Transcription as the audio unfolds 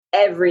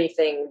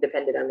everything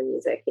depended on the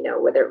music,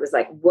 whether it was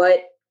like,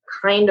 what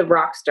kind of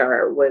rock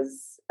star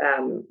was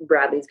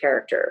Bradley's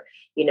character?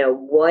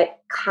 What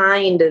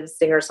kind of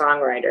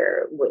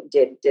singer-songwriter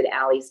did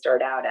Allie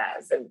start out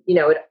as? And,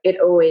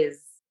 it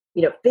always,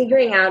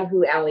 figuring out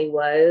who Allie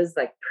was,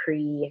 like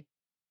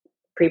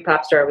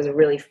pre-pop star, was a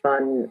really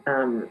fun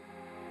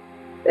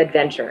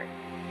adventure.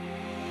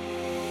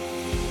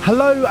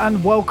 Hello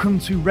and welcome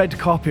to Red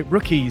Carpet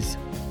Rookies.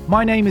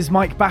 My name is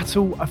Mike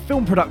Battle, a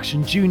film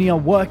production junior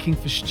working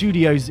for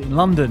studios in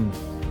London.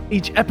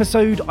 Each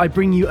episode, I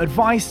bring you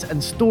advice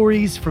and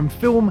stories from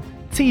film,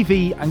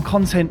 TV and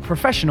content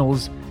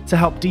professionals to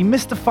help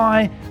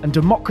demystify and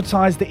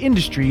democratize the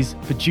industries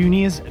for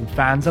juniors and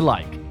fans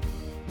alike.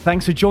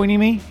 Thanks for joining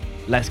me.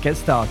 Let's get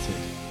started.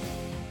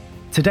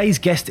 Today's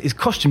guest is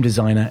costume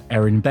designer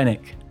Erin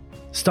Benach.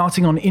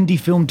 Starting on indie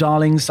film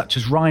darlings such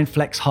as Ryan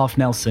Fleck's Half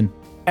Nelson,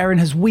 Erin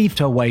has weaved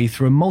her way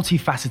through a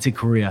multifaceted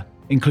career,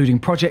 including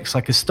projects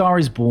like A Star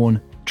is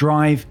Born,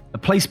 Drive, A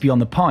Place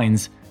Beyond the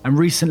Pines, and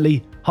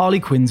recently Harley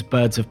Quinn's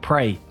Birds of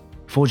Prey,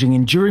 forging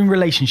enduring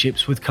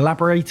relationships with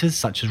collaborators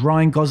such as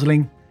Ryan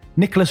Gosling,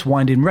 Nicholas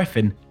Winding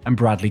Refn, and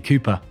Bradley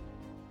Cooper.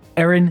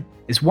 Erin,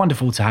 it's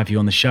wonderful to have you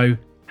on the show.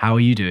 How are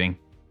you doing?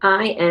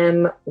 I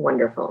am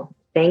wonderful.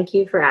 Thank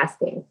you for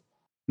asking.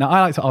 Now,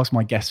 I like to ask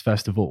my guests,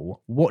 first of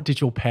all, what did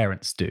your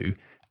parents do,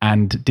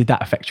 and did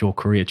that affect your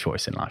career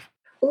choice in life?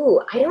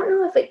 Ooh, I don't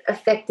know if it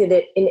affected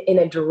it in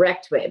a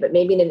direct way, but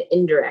maybe in an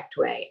indirect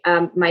way.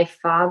 My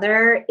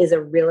father is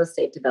a real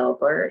estate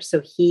developer,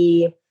 so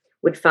he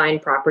would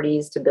find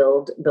properties to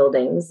build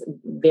buildings,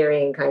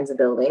 varying kinds of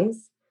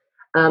buildings.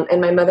 And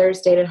my mother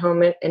stayed at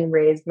home and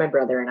raised my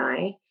brother and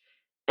I.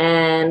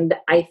 And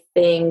I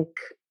think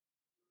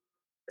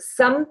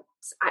I'm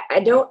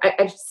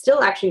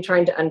still actually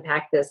trying to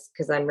unpack this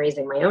because I'm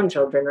raising my own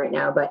children right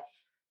now, but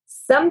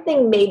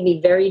something made me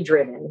very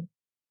driven.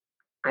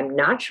 I'm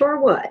not sure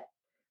what,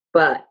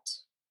 but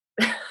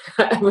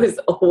I was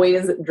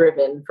always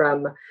driven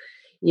from,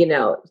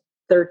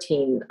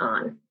 13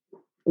 on,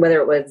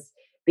 whether it was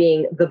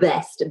being the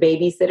best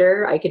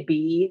babysitter I could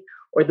be,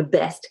 or the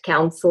best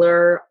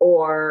counselor,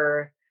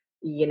 or,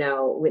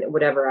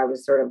 whatever I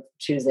was sort of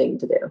choosing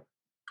to do.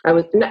 I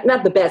was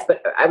not the best,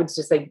 but I would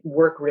just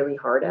work really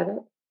hard at it,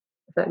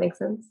 if that makes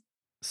sense.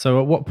 So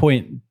at what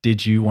point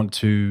did you want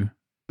to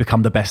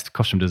become the best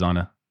costume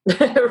designer?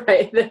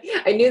 Right.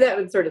 I knew that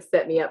would sort of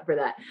set me up for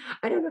that.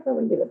 I don't know if I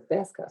want to be the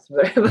best costume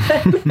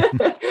designer,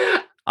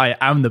 but I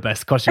am the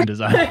best costume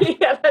designer.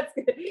 Yeah,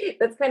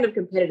 that's kind of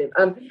competitive.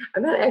 I'm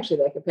not actually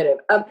that competitive.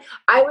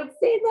 I would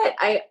say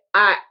that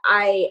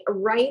I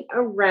right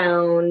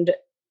around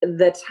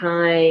the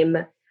time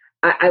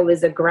I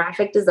was a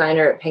graphic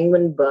designer at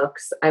Penguin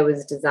Books. I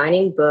was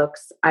designing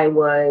books. I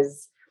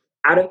was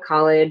out of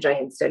college. I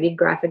had studied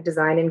graphic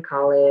design in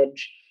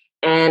college.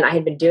 And I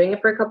had been doing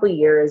it for a couple of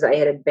years. I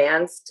had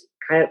advanced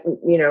kind of,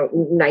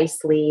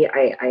 nicely.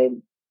 I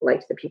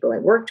liked the people I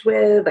worked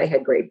with. I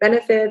had great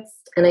benefits.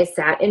 And I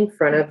sat in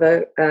front of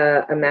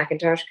a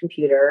Macintosh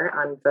computer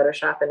on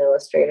Photoshop and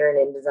Illustrator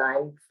and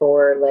InDesign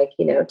for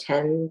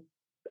 10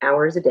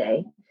 hours a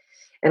day.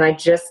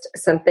 And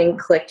something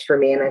clicked for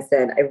me. And I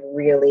said, I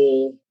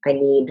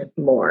need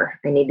more.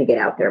 I need to get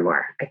out there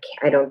more.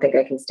 I don't think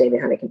I can stay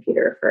behind a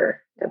computer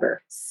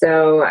forever.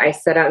 So I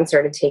set out and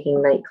started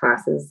taking night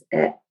classes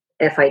at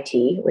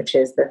FIT, which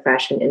is the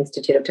Fashion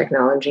Institute of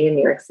Technology in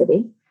New York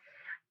City.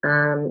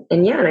 And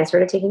I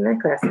started taking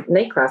night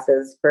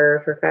classes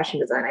for fashion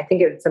design. I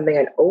think it was something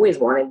I'd always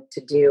wanted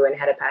to do and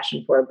had a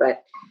passion for,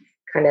 but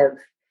kind of,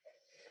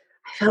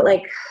 I felt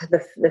like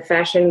the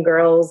fashion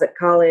girls at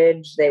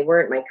college, they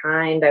weren't my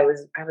kind. I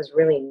was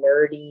really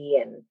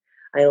nerdy, and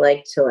I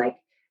liked to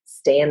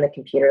stay in the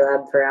computer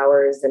lab for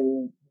hours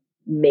and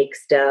make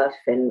stuff.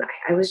 And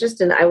I was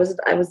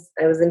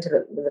into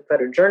the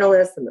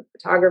photojournalists and the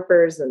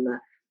photographers and the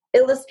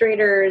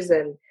illustrators,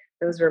 and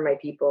those were my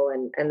people.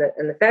 And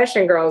the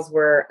fashion girls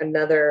were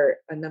another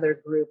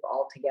group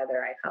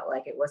altogether. I felt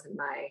like it wasn't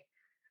my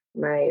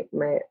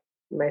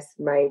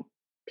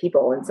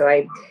people. And so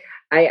I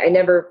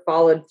never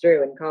followed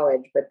through in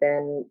college, but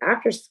then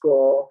after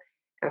school,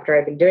 after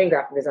I'd been doing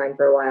graphic design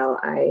for a while,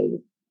 I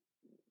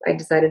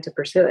decided to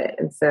pursue it.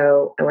 And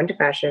so I went to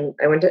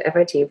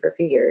FIT for a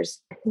few years.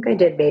 I think I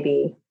did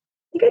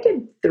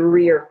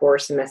 3 or 4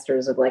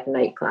 semesters of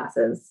night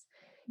classes,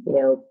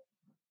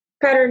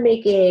 pattern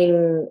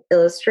making,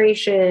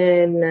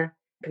 illustration,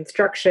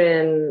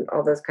 construction,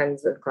 all those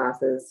kinds of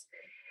classes.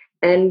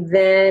 And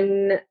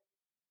then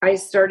I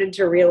started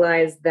to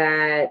realize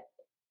that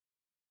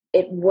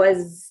it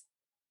was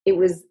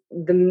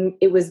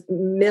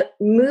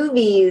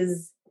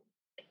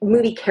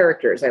movie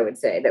characters, I would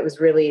say, that was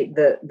really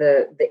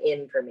the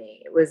in for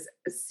me. It was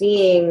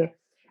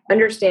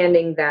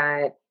understanding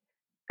that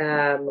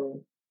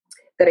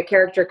that a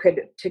character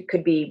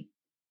could be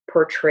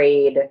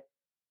portrayed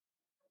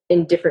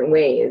in different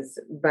ways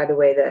by the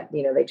way that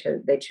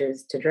they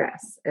choose to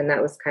dress, and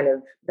that was kind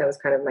of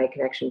my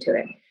connection to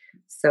it.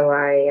 So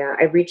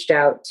I reached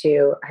out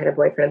to, I had a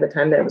boyfriend at the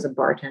time that was a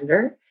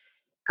bartender,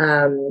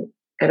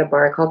 at a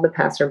bar called The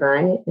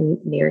Passerby in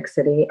New York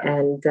City.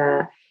 And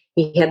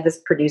he had this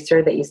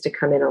producer that used to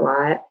come in a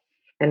lot.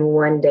 And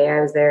one day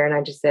I was there and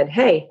I just said,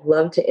 hey,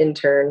 love to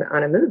intern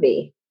on a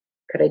movie.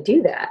 Could I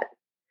do that?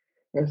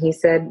 And he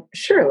said,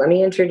 sure, let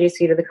me introduce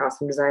you to the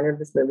costume designer of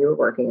this movie we're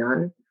working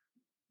on.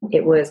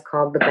 It was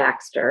called The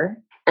Baxter.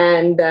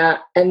 And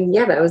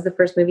yeah, that was the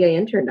first movie I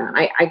interned on.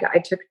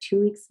 I took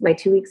 2 weeks, my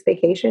 2 weeks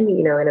vacation.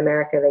 You know, in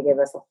America, they give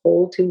us a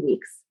whole 2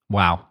 weeks.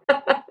 Wow.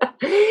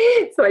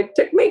 So I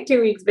took my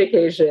 2 weeks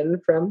vacation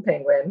from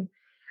Penguin,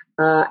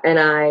 and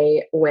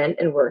I went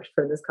and worked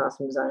for this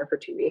costume designer for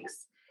 2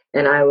 weeks.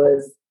 And I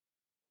was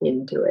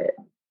into it.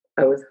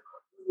 I was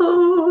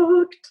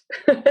hooked.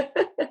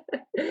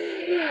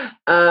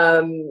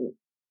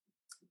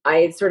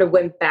 I sort of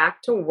went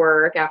back to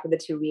work after the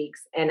 2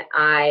 weeks, and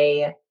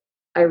I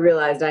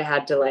realized I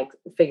had to like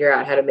figure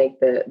out how to make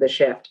the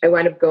shift. I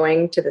wound up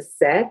going to the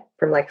set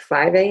from like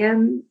 5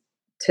 a.m.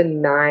 to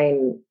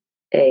 9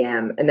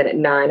 a.m. And then at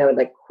 9, I would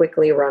like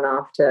quickly run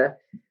off to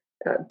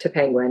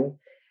Penguin,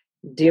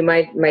 do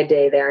my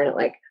day there. And at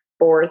like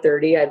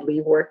 4:30, I'd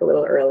leave work a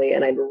little early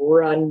and I'd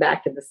run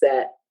back to the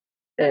set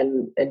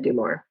and do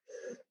more.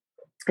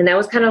 And that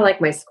was kind of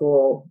like my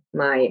school,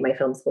 my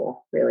film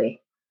school,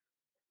 really.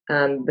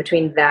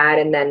 Between that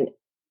and then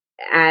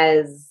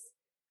as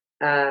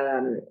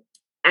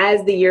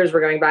the years were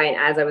going by and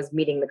as I was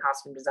meeting the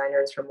costume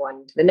designers from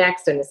one to the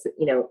next and,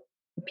 you know,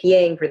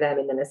 PAing for them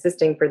and then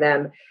assisting for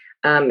them,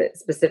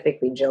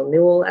 specifically Jill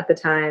Newell at the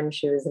time.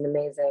 She was an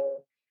amazing,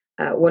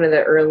 one of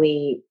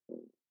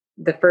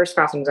the first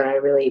costume designer I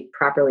really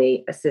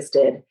properly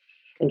assisted.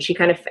 And she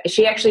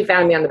actually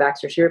found me on the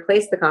Baxter. She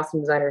replaced the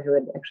costume designer who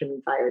had actually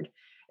been fired.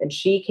 And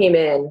she came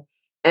in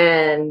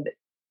and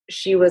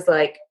she was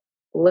like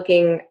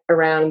looking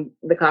around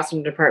the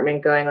costume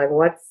department going like,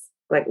 what's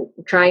like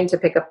trying to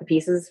pick up the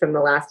pieces from the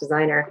last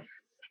designer.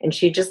 And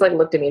she just like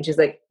looked at me and she's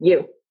like,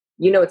 you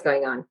know what's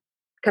going on.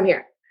 Come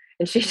here.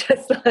 And she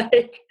just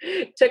like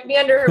took me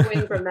under her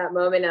wing from that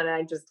moment.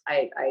 And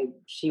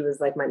she was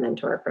like my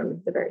mentor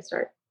from the very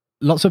start.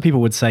 Lots of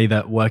people would say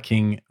that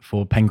working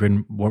for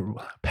Penguin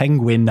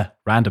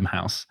Random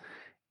House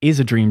is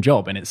a dream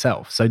job in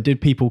itself. So did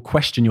people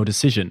question your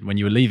decision when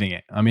you were leaving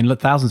it? I mean,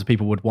 thousands of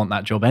people would want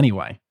that job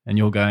anyway. And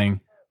you're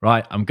going,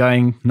 right, I'm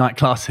going night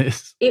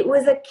classes. It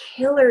was a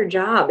killer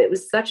job. It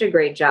was such a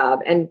great job.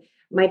 And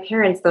my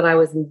parents thought I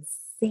was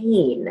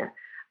insane.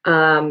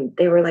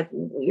 They were like,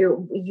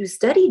 you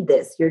studied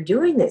this, you're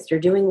doing this,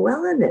 you're doing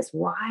well in this.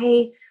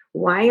 Why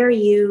are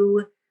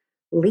you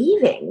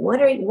leaving?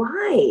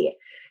 Why?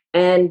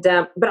 And,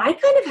 but I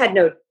kind of had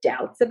no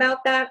doubts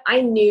about that. I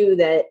knew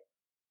that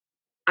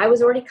I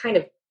was already kind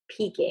of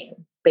peaking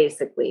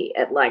basically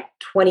at like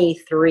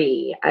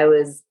 23. I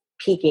was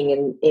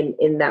peaking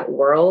in that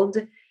world.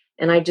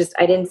 And I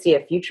didn't see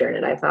a future in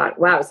it. I thought,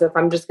 wow, so if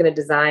I'm just going to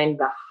design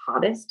the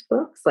hottest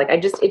books, like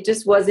it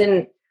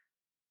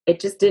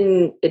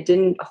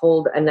didn't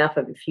hold enough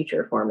of a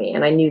future for me.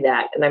 And I knew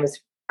that. And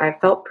I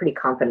felt pretty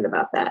confident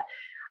about that.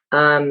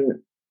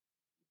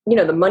 You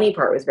know, the money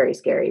part was very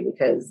scary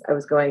because I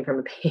was going from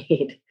a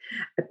paid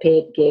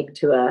gig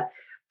to a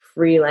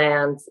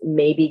freelance,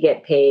 maybe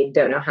get paid,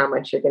 don't know how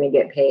much you're going to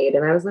get paid.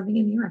 And I was living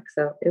in New York.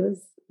 So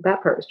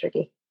that part was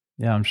tricky.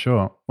 Yeah, I'm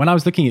sure. When I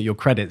was looking at your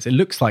credits, it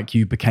looks like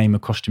you became a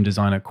costume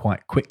designer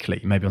quite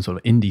quickly, maybe on sort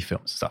of indie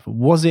films and stuff.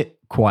 Was it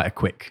quite a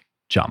quick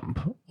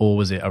jump or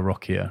was it a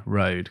rockier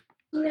road?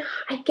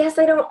 I guess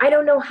I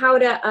don't know how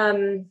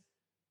to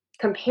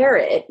compare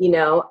it, you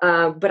know,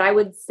 but I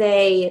would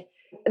say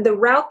the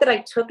route that I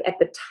took at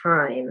the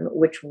time,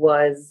 which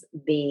was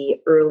the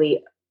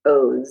early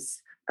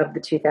O's of the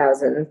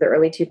 2000s, the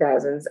early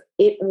 2000s,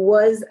 it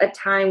was a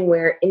time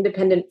where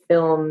independent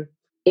film,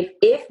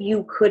 if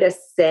you could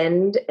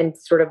ascend and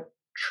sort of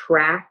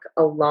track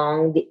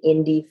along the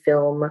indie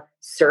film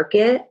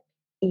circuit,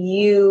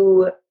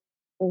 you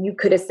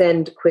could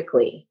ascend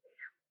quickly.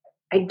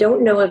 I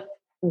don't know if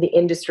the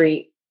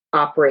industry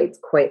operates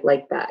quite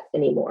like that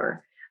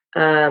anymore.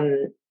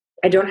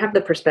 I don't have the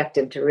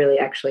perspective to really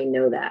actually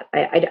know that.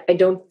 I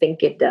don't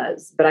think it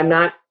does, but I'm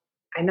not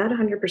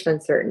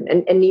 100% certain.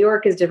 And New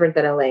York is different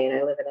than LA, and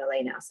I live in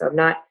LA now. So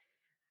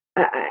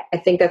I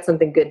think that's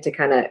something good to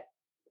kind of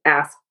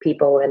ask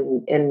people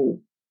and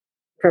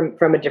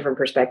from a different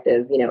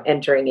perspective, you know,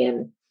 entering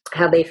in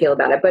how they feel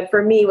about it. But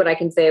for me, what I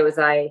can say was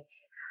I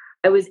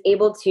was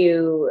able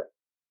to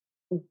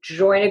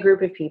join a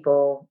group of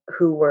people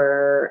who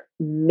were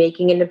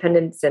making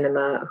independent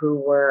cinema, who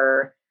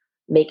were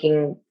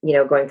making, you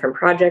know, going from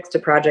projects to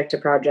project to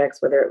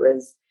projects, whether it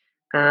was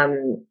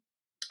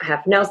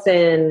Half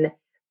Nelson,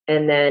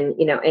 and then,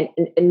 you know,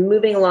 and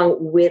moving along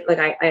with, like,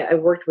 I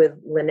worked with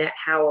Lynette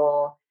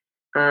Howell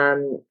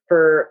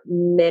for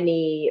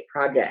many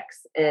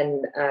projects,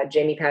 and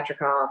Jamie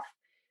Patricoff.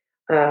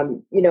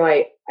 You know,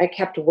 I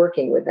kept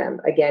working with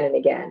them again and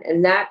again,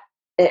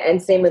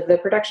 and same with the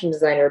production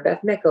designer,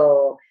 Beth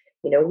Mickle.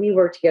 You know, we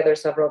worked together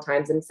several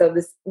times. And so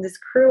this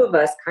crew of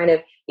us kind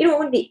of, you know, it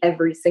wouldn't be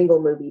every single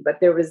movie, but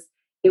it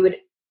would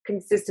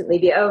consistently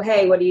be, oh,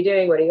 hey, what are you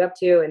doing? What are you up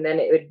to? And then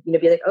it would, you know,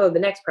 be like, oh, the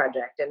next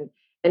project.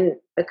 and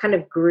I kind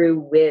of grew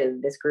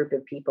with this group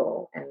of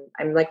people. And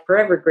I'm like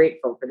forever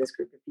grateful for this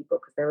group of people,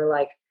 because they were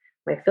like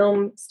my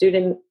film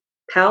student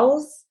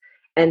pals,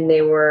 and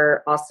they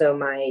were also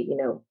my,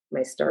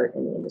 my start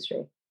in the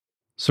industry.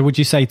 So would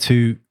you say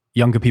to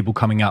younger people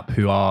coming up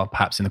who are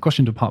perhaps in the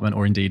costume department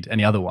or indeed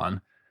any other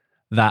one,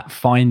 that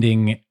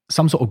finding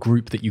some sort of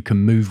group that you can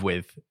move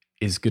with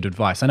is good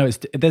advice? I know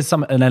there's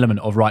an element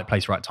of right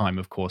place, right time,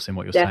 of course, in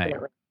what you're saying.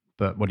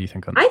 But what do you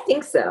think on that? I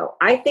think so.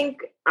 I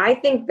think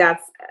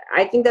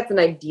that's an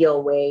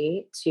ideal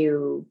way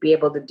to be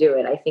able to do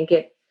it. I think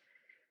it,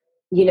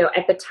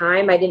 at the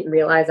time I didn't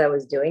realize I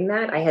was doing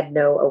that. I had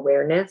no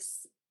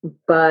awareness,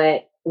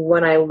 but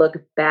when I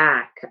look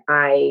back,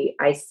 I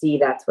see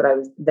that's what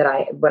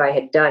I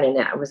had done, and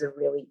that was a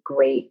really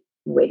great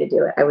way to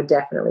do it. I would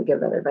definitely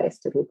give that advice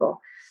to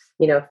people.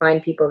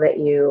 Find people that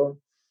you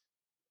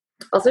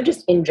also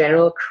just in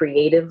general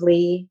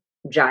creatively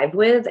jive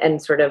with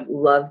and sort of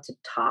love to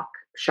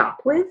shop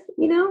with,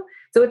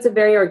 So it's a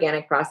very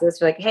organic process.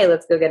 You're like, hey,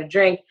 let's go get a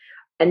drink.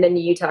 And then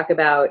you talk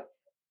about,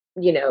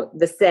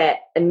 the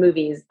set and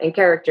movies and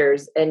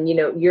characters, and,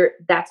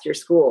 that's your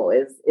school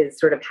is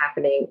sort of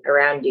happening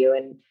around you.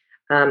 And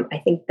I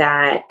think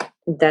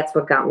that's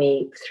what got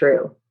me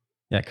through.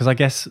 Yeah. Cause I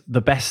guess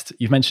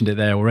you've mentioned it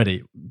there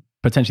already,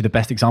 potentially the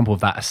best example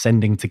of that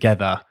ascending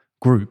together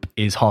group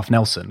is Half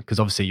Nelson. Because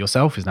obviously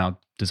yourself is now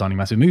designing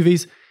massive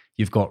movies.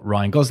 You've got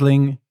Ryan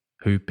Gosling,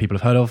 who people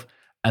have heard of.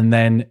 And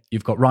then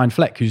you've got Ryan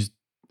Fleck, who's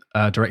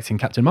directing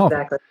Captain Marvel.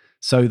 Exactly.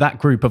 So that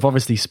group have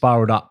obviously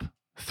spiraled up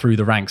through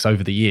the ranks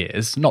over the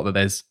years. Not that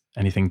there's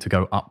anything to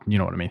go up, you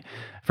know what I mean,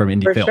 from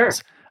indie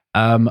films.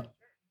 Sure.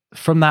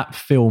 From that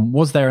film,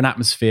 was there an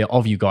atmosphere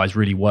of you guys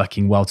really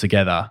working well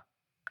together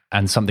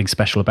and something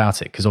special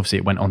about it? Because obviously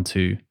it went on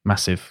to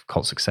massive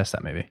cult success,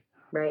 that movie.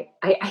 Right.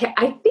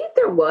 I think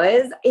there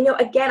was,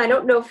 again, I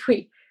don't know if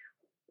we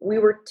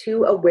were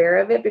too aware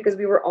of it because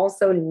we were all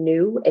so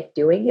new at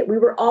doing it. We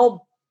were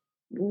all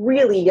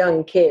really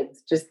young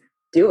kids just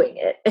doing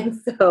it. And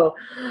so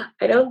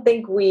I don't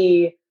think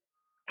we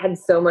had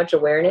so much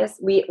awareness.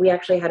 We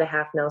actually had a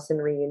Half Nelson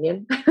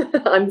reunion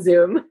on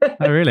Zoom.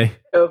 Oh, really?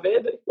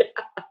 COVID. Yeah.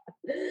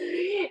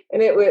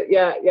 And it was,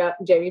 yeah.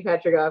 Jamie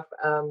Petrigoff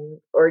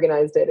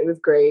organized it. It was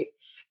great.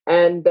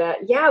 And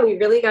we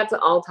really got to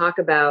all talk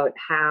about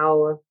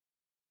how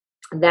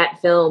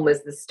that film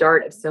was the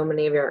start of so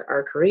many of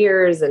our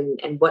careers, and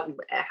what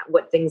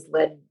things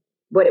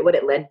what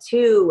it led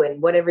to,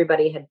 and what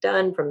everybody had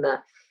done from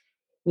the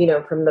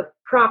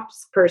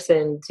props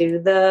person to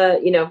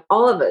the,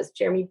 all of us,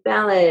 Jeremy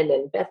Fallon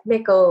and Beth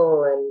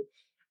Mickle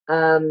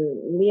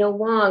and Leo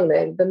Wong,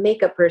 the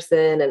makeup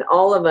person, and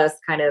all of us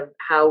kind of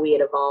how we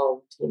had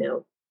evolved,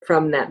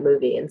 from that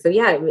movie. And so,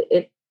 yeah,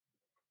 it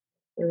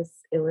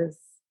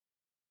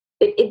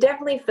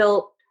definitely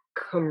felt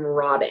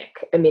camaraderie.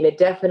 I mean, it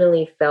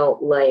definitely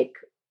felt like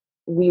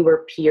we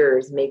were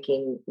peers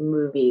making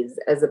movies,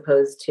 as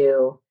opposed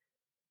to,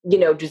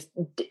 just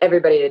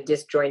everybody in a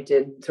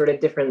disjointed sort of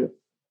different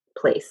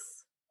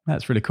place.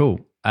 That's really cool.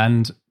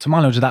 And to my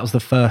knowledge, that was the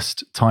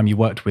first time you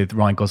worked with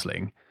Ryan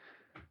Gosling.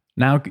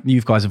 Now you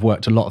guys have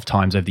worked a lot of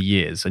times over the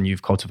years, and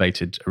you've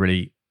cultivated a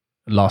really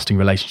lasting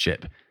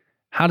relationship.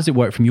 How does it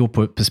work from your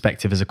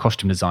perspective as a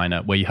costume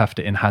designer, where you have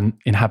to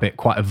inhabit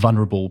quite a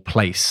vulnerable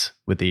place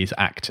with these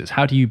actors?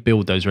 How do you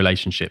build those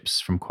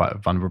relationships from quite a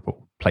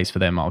vulnerable place for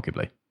them,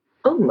 arguably?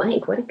 Oh,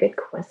 Mike, what a good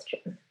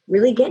question.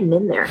 Really getting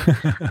in there.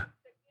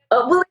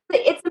 Well,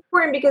 it's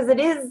important because it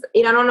is,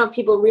 I don't know if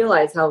people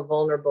realize how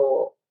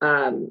vulnerable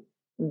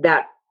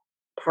that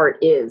part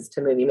is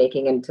to movie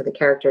making, and to the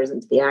characters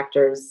and to the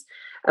actors.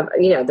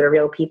 They're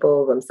real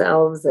people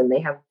themselves, and they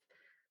have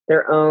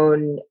their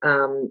own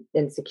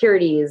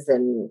insecurities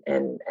and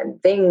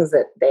things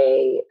that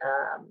they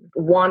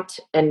want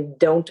and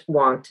don't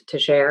want to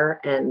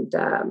share. And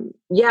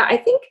I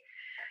think,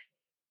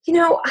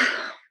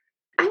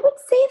 I would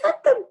say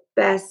that the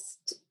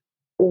best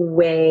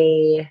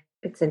way,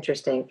 it's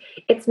interesting.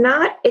 It's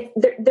not,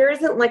 there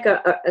isn't like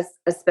a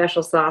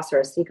special sauce or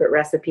a secret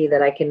recipe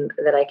that I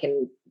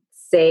can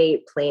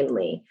say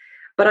plainly,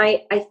 but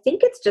I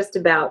think it's just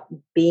about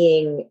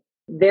being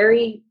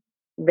very,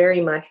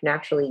 very much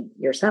naturally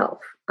yourself.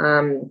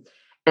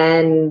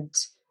 And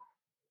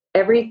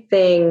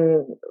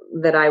everything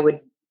that I would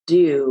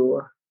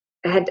do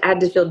had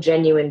to feel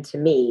genuine to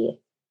me,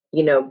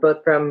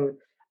 both from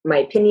my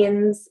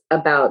opinions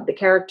about the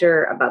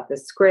character, about the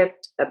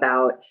script,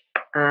 about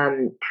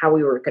how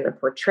we were going to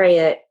portray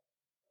it.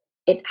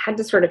 It had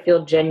to sort of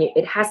feel genuine.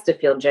 It has to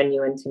feel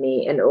genuine to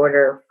me in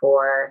order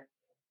for,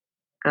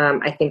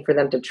 I think, for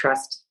them to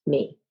trust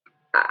me.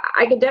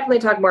 I could definitely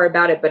talk more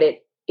about it, but I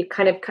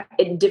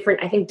think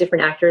different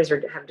actors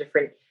have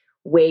different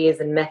ways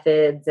and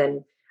methods.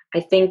 And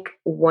I think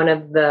one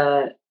of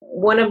the,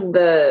 I don't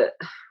know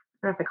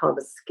if I call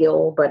it a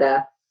skill,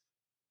 but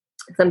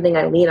something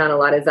I lean on a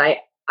lot is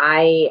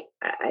I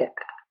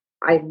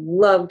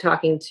love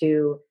talking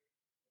to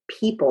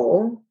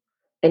people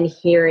and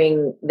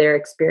hearing their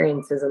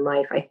experiences in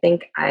life. I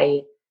think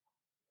I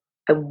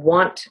I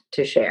want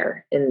to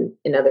share in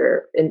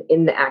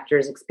the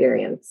actor's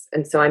experience.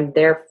 And so I'm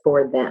there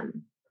for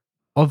them.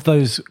 Of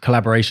those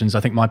collaborations,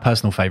 I think my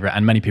personal favorite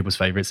and many people's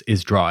favorites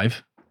is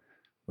Drive,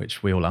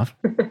 which we all love.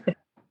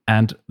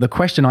 And the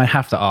question I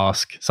have to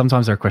ask,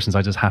 sometimes there are questions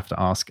I just have to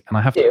ask, and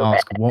I have to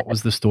ask, what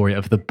was the story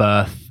of the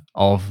birth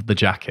of the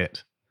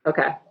jacket?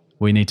 Okay.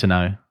 We need to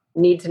know.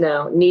 Need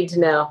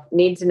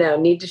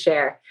to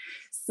share.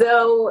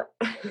 So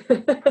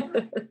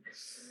I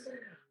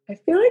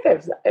feel like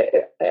I've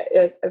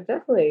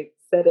definitely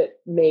said it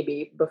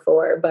maybe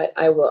before, but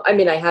I will. I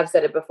mean, I have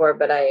said it before,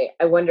 but I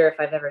wonder if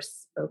I've ever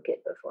spoke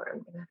it before. I'm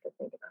going to have to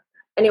think about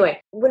that.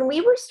 Anyway, when we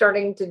were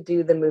starting to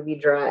do the movie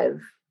Drive,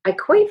 I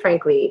quite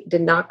frankly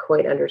did not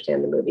quite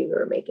understand the movie we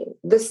were making.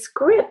 The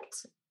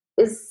script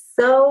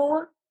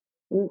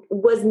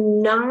was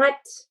not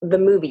the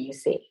movie you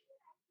see.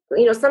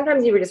 You know,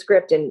 sometimes you read a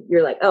script and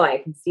you're like, oh, I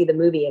can see the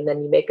movie, and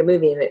then you make a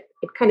movie and it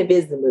kind of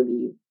is the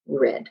movie you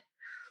read.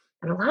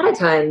 And a lot of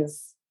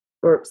times,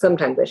 or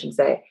sometimes I should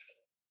say,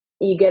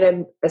 you get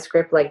a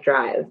script like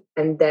Drive,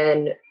 and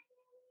then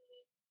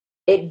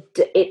the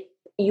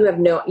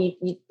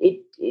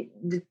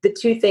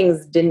two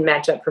things didn't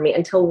match up for me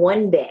until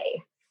one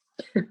day.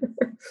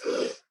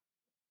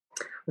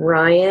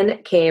 Ryan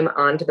came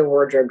onto the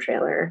wardrobe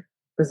trailer.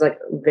 It was like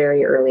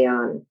very early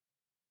on,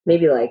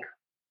 maybe like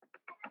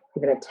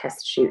even a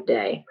test shoot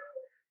day.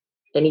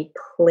 And he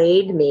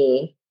played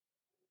me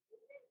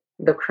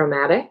the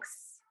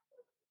Chromatics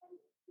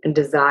and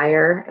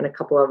Desire and a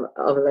couple of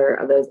other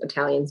of those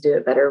Italians Do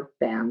It Better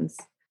bands.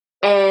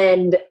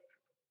 And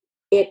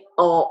it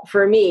all,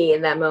 for me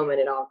in that moment,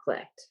 it all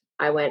clicked.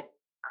 I went,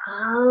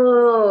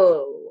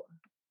 oh,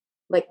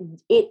 like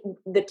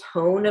the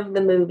tone of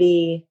the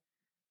movie,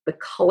 the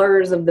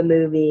colors of the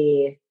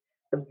movie,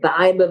 the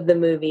vibe of the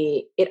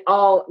movie, it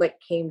all like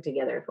came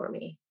together for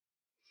me.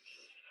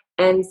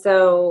 And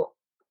so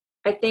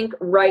I think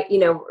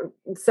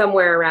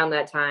somewhere around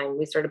that time,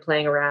 we started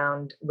playing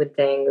around with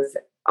things.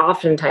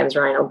 Oftentimes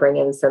Ryan will bring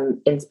in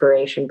some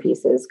inspiration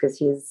pieces because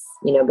he's,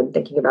 been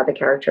thinking about the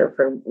character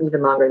for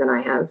even longer than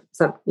I have.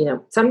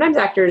 Sometimes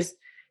actors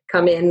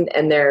come in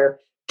and they're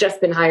just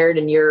been hired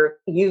and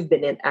you've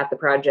been at the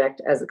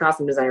project as a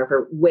costume designer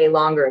for way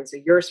longer. And so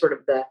you're sort of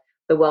the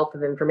wealth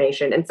of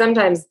information. And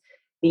sometimes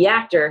the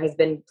actor has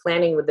been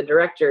planning with the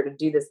director to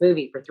do this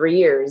movie for 3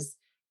 years,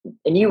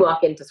 and you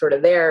walk into sort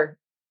of their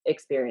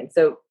experience.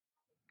 So,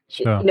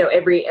 sure.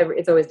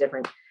 It's always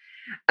different.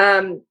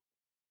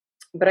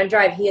 But on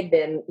Drive, he had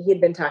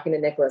been talking to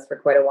Nicholas for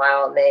quite a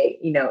while, and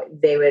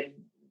they would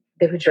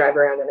drive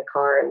around in a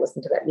car and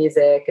listen to that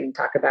music and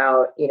talk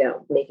about,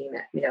 making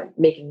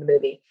the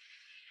movie.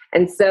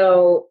 And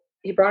so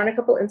he brought in a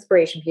couple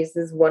inspiration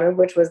pieces, one of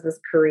which was this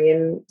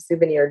Korean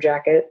souvenir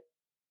jacket.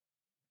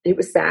 It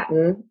was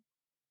satin.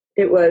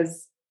 It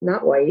was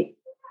not white.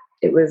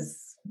 It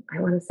was,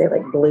 I want to say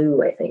like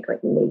blue, I think,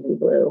 like navy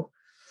blue.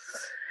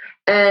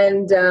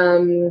 And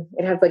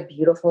it had like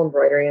beautiful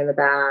embroidery in the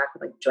back,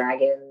 like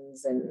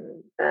dragons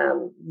and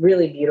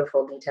really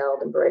beautiful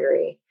detailed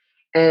embroidery.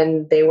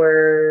 And they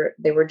were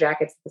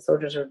jackets that the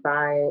soldiers would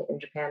buy in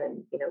Japan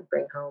and,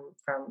 bring home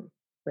from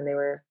when they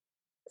were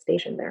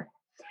stationed there.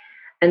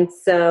 And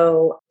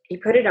so he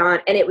put it on,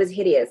 and it was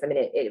hideous. I mean,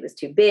 it was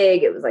too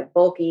big. It was like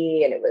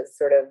bulky, and it was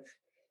sort of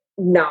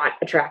not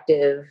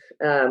attractive.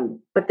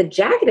 But the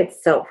jacket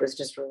itself was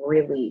just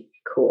really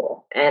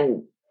cool.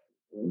 And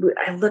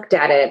I looked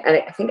at it,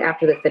 and I think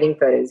after the fitting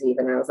photos,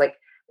 even I was like,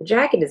 the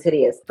jacket is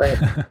hideous, but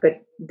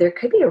there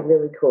could be a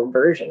really cool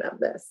version of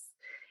this.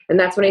 And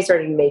that's when I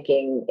started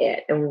making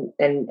it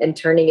and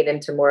turning it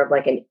into more of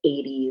like an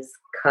 80s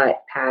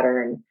cut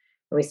pattern.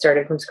 And we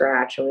started from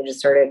scratch, and we just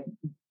started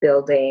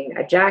building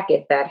a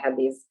jacket that had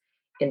these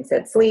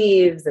inset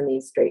sleeves and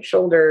these straight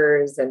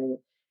shoulders, and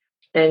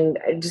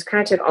I just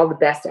kind of took all the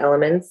best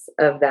elements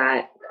of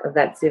that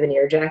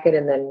souvenir jacket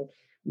and then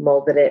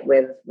molded it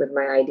with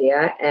my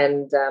idea.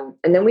 And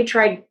then we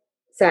tried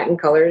satin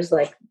colors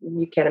like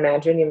you can't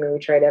imagine. I mean, we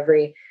tried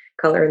every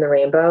color in the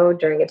rainbow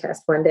during a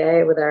test one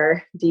day with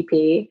our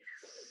DP.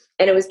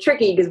 And it was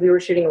tricky because we were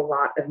shooting a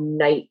lot of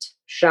night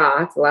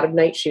shots, a lot of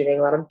night shooting,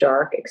 a lot of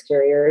dark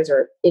exteriors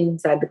or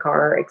inside the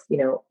car,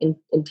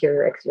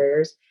 interior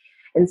exteriors.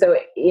 And so,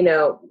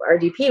 our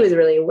DP was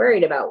really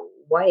worried about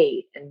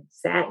white and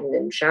satin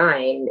and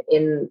shine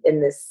in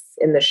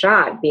the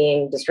shot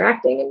being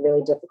distracting and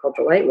really difficult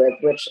to light with,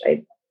 which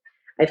I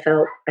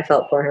felt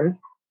for him.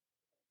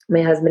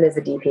 My husband is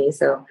a DP,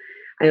 so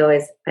I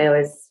always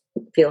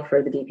feel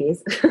for the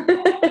DPs.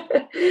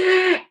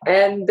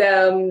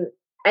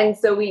 And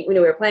so we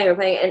were playing,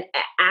 and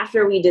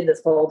after we did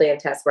this whole day of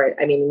tests, where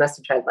we must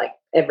have tried like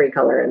every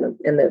color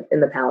in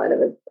the palette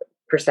of it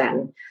for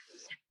satin.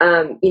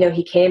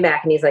 He came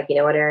back and he's like, you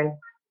know what, Erin,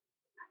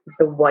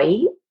 the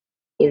white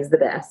is the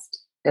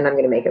best, and I'm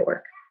going to make it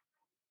work.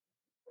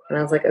 And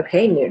I was like,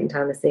 okay, Newton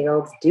Thomas Sigel,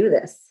 let's do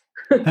this.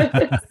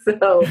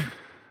 So,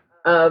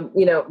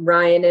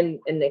 Ryan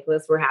and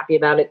Nicholas were happy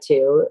about it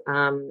too.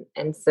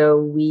 And so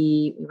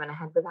we went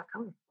ahead with that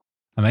color.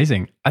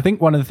 Amazing. I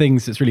think one of the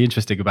things that's really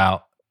interesting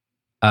about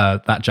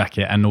that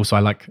jacket, and also I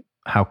like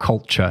how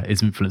culture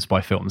is influenced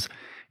by films,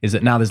 is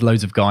that now there's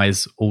loads of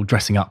guys all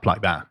dressing up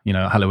like that,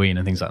 Halloween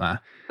and things like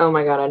that. Oh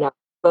my God, I know.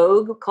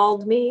 Vogue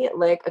called me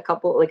like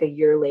a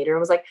year later. I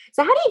was like,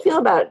 so how do you feel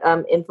about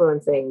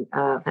influencing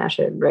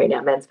fashion right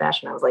now, men's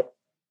fashion? I was like,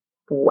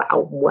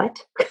 wow,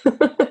 what?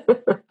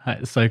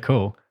 It's so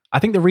cool. I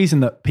think the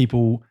reason that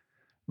people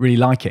really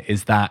like it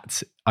is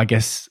that, I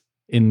guess,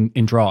 in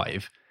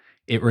Drive,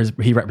 he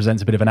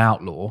represents a bit of an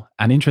outlaw.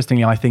 And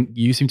interestingly, I think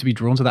you seem to be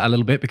drawn to that a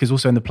little bit, because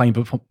also in the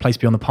Place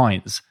Beyond the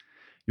Pines,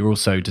 you're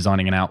also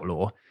designing an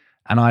outlaw.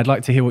 And I'd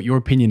like to hear what your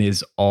opinion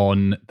is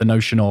on the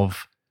notion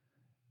of,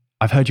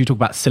 I've heard you talk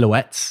about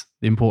silhouettes,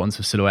 the importance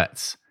of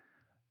silhouettes.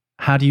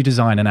 How do you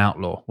design an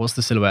outlaw? What's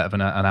the silhouette of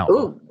an outlaw?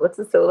 Ooh, what's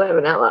the silhouette of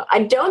an outlaw?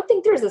 I don't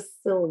think there's a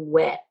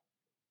silhouette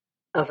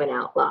of an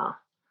outlaw,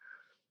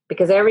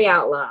 because every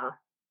outlaw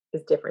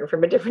is different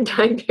from a different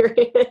time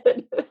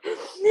period.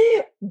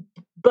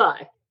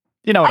 But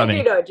you know what I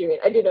mean? I do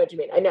know what you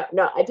mean. I know.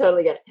 No, I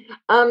totally get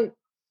it.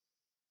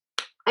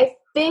 I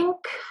think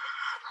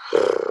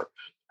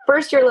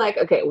first you're like,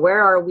 okay,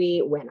 where are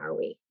we? When are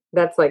we?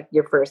 That's like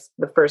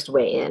the first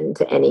way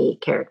into any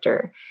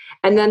character.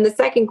 And then the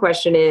second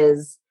question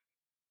is,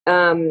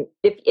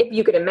 if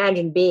you could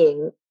imagine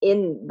being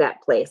in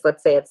that place,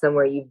 let's say it's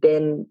somewhere you've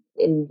been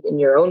in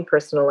your own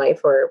personal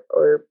life, or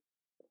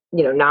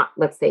not,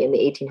 let's say in the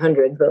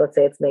 1800s, but let's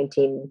say it's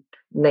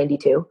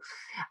 1992.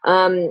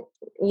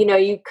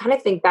 You kind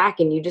of think back,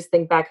 and you just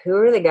think back, who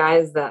are the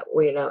guys that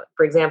were,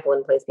 for example,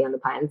 in Place Beyond the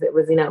Pines, it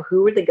was,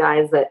 who were the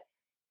guys that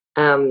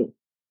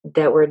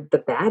were the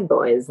bad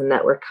boys, and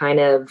that were kind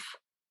of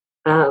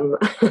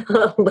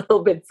a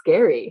little bit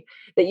scary,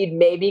 that you'd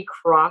maybe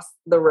cross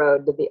the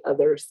road to the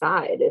other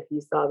side if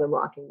you saw them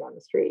walking down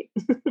the street.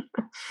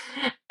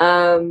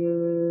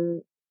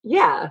 And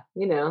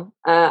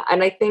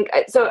I think,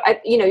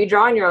 you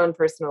draw on your own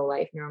personal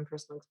life, your own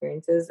personal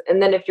experiences.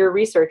 And then if you're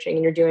researching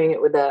and you're doing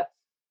it with a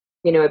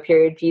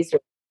period piece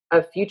or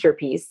a future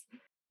piece,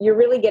 you're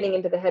really getting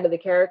into the head of the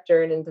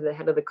character and into the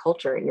head of the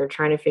culture. And you're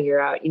trying to figure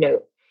out,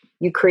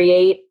 you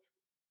create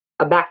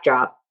a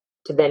backdrop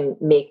to then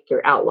make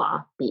your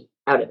outlaw be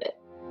out of it.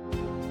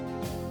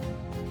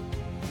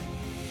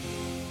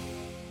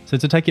 So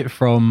to take it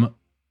from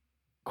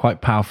quite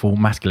powerful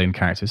masculine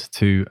characters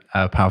to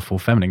a powerful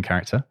feminine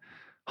character,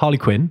 Harley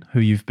Quinn, who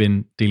you've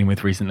been dealing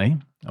with recently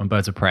on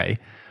Birds of Prey,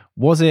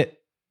 was it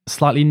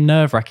slightly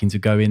nerve-wracking to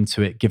go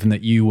into it, given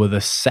that you were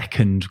the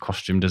second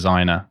costume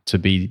designer to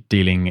be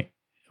dealing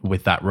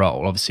with that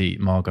role? Obviously,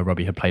 Margot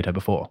Robbie had played her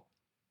before.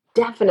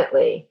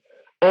 Definitely.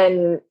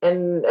 And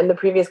the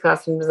previous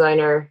costume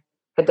designer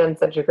had done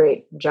such a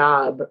great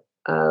job,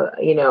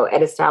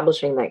 at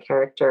establishing that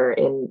character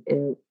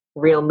in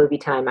real movie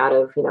time out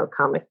of,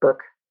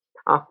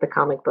 off the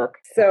comic book.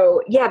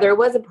 So yeah, there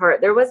was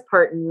part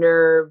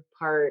nerve,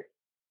 part,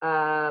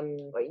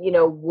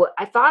 what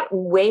I thought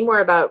way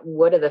more about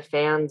what do the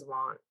fans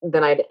want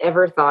than I'd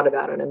ever thought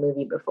about in a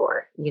movie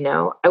before.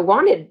 I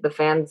wanted the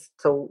fans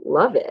to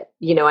love it.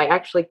 I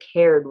actually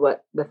cared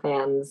what the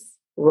fans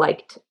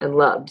liked and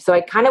loved. So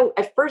I kind of,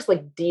 at first,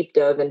 deep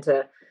dove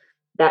into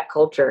that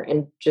culture,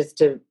 and just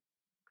to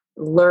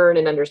learn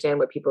and understand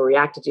what people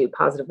reacted to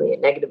positively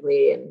and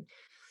negatively, and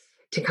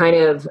to kind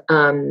of,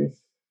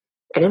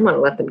 I didn't want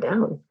to let them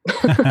down.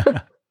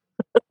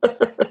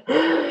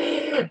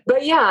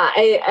 But yeah,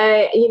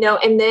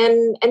 and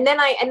then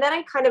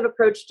I kind of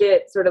approached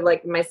it sort of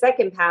like, my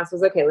second pass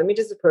was, okay, let me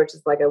just approach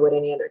this like I would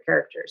any other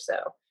character. So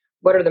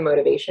what are the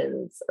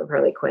motivations of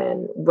Harley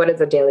Quinn? What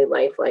is a daily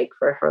life like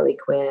for Harley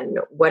Quinn?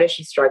 What does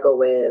she struggle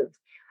with?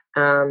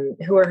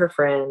 Who are her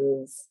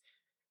friends?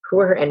 Who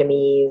are her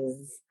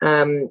enemies?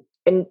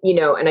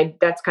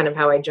 That's kind of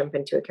how I jump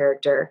into a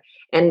character.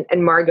 And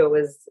Margot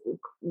was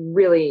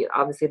really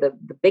obviously the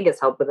biggest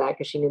help with that,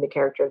 because she knew the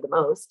character the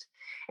most.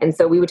 And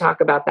so we would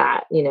talk about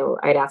that.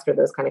 I'd ask her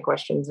those kind of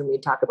questions, and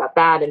we'd talk about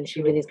that. And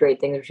she would do these great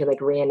things where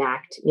she'd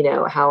reenact,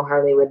 how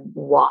Harley would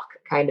walk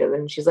kind of.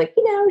 And she's like,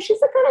 she's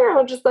the kind of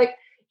girl, just like,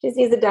 she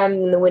sees a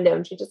diamond in the window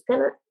and she just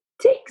kind of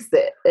takes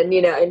it. And,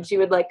 and she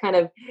would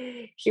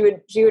she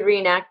would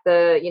reenact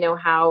the,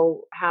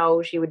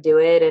 how she would do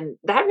it. And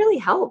that really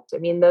helped. I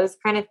mean, those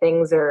kind of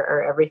things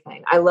are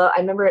everything. I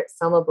remember at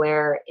Selma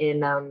Blair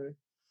in a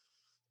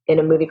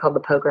movie called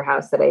The Poker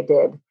House that I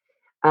did,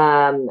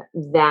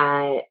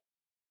 that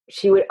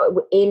she would,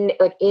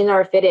 in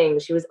our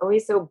fittings, she was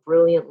always so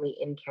brilliantly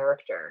in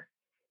character.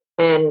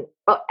 And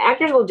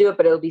actors will do it,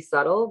 but it'll be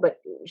subtle. But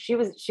she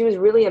was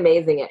really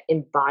amazing at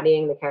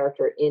embodying the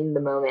character in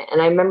the moment.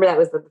 And I remember that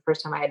was the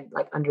first time I had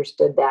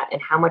understood that,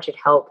 and how much it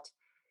helped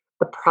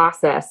the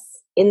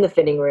process in the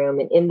fitting room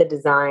and in the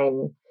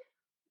design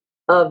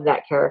of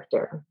that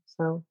character.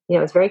 So,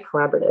 it's very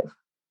collaborative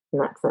in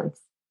that sense.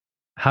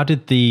 How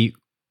did the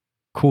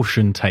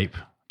caution tape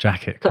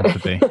jacket come to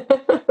be?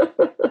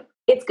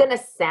 It's going to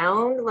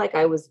sound like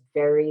I was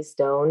very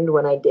stoned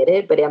when I did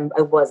it, but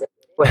I wasn't.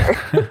 Where?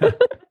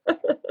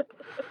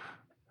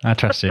 I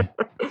trust you.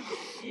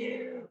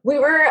 we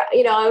were,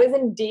 I was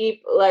in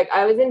deep,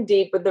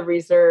 with the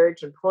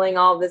research and pulling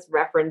all this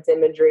reference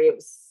imagery. It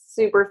was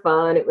super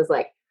fun. It was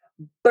like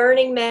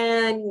Burning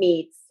Man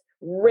meets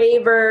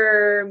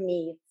Raver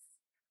meets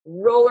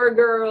Roller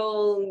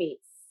Girl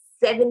meets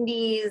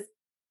 70s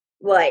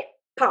like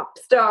pop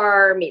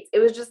star meets. It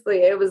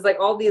was like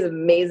all these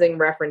amazing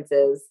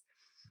references.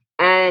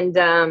 And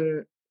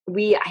I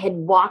had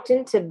walked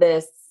into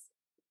this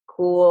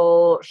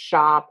cool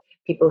shop,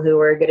 people who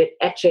are good at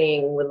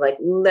etching with like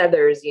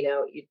leathers,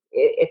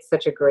 it's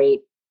such a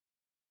great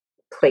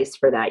place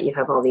for that. You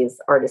have all these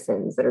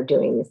artisans that are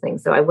doing these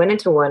things. So I went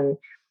into one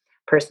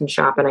person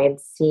shop and I had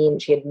seen,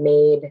 she had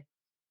made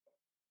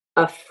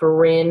a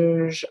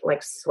fringe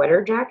like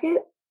sweater jacket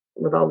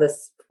with all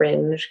this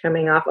fringe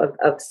coming off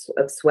of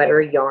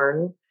sweater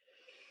yarn.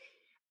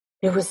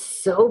 It was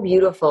so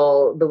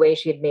beautiful the way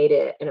she had made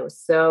it. And it was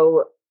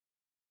so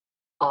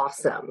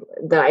awesome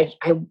that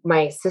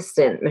my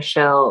assistant,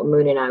 Michelle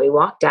Moon, and we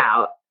walked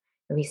out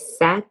and we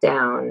sat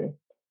down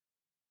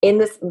in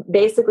this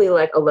basically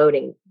like a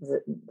loading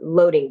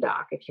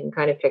dock, if you can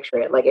kind of picture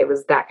it. Like it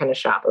was that kind of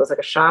shop. It was like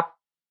a shop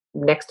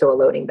next to a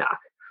loading dock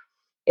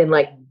in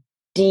like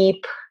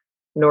deep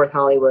North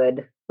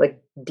Hollywood,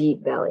 like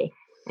deep valley.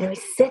 And we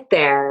sit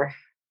there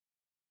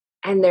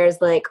and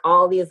there's like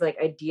all these like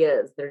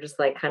ideas. They're just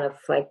like kind of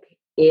like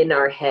in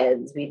our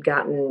heads.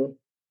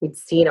 We'd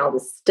seen all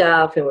this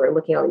stuff and we were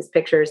looking at all these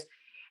pictures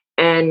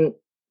and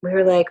we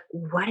were like,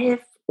 what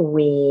if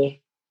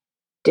we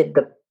did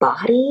the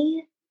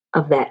body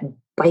of that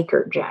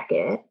biker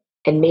jacket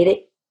and made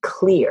it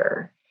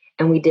clear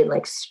and we did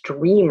like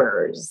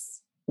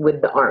streamers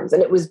with the arms?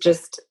 And it was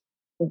just,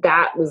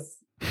 that was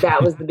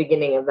the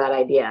beginning of that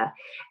idea.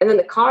 And then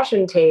the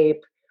caution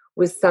tape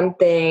was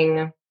something,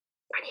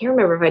 I can't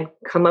remember if I'd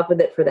come up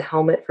with it for the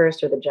helmet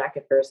first or the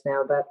jacket first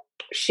now, but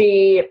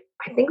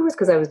I think it was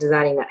because I was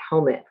designing that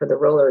helmet for the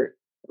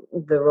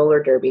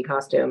roller derby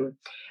costume.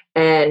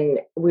 And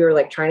we were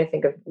like trying to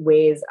think of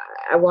ways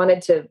I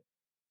wanted to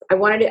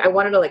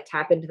like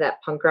tap into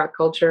that punk rock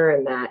culture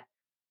and that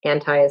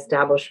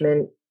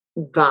anti-establishment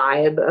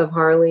vibe of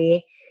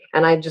Harley.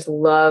 And I just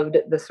loved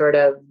the sort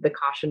of the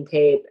caution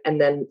tape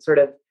and then sort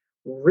of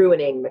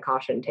ruining the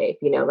caution tape,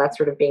 that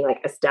sort of being like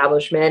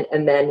establishment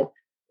and then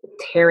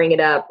tearing it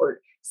up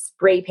or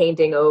spray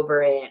painting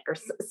over it or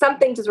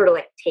something to sort of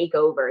like take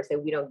over. So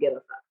we don't give a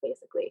fuck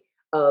basically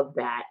of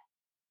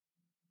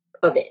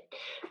it.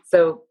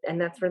 So, and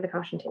that's where the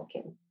caution tape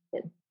came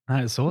in.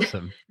 That is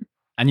awesome.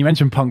 And you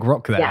mentioned punk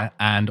rock there, yeah.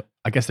 And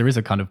I guess there is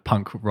a kind of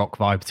punk rock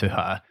vibe to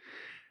her.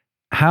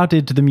 How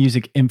did the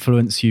music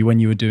influence you when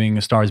you were doing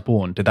A Star Is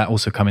Born? Did that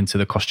also come into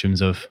the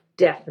costumes of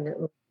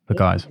definitely the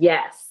guys?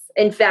 Yes.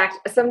 In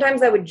fact,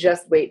 sometimes I would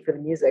just wait for the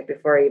music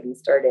before I even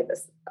started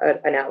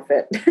an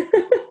outfit,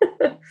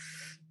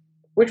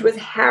 which was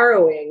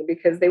harrowing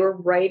because they were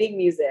writing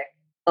music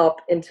up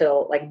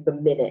until like the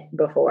minute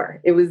before.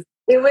 It was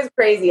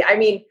crazy. I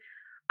mean,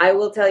 I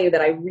will tell you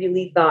that I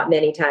really thought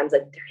many times,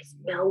 like, there is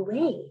no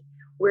way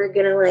we're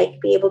going to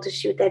like be able to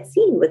shoot that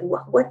scene with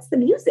what's the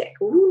music?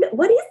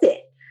 What is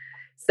it?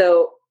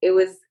 So it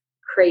was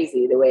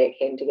crazy the way it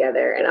came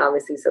together and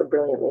obviously so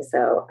brilliantly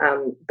so.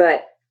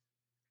 But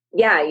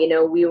yeah,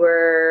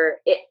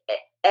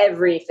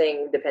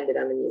 everything depended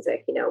on the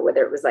music,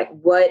 whether it was like,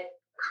 what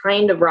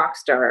kind of rock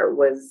star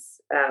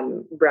was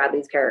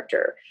Bradley's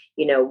character?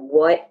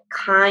 What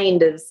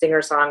kind of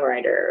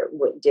singer-songwriter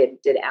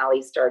did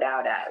Allie start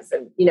out as?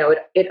 And,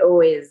 it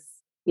always,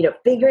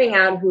 figuring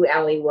out who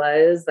Allie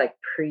was, like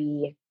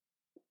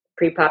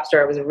pre-pop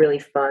star, was a really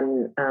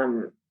fun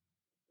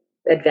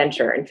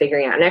adventure and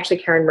figuring out. And actually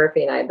Karen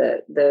Murphy and I,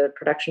 the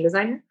production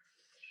designer,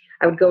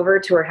 I would go over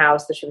to her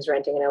house that she was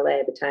renting in LA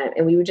at the time.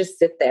 And we would just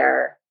sit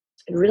there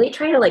and really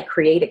try to like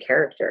create a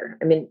character.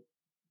 I mean,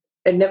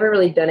 I've never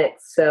really done it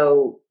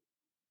so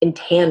in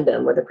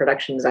tandem with a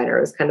production designer.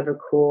 It was kind of a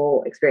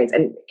cool experience.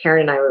 And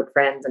Karen and I were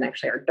friends, and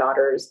actually our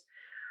daughters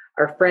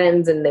are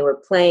friends, and they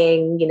were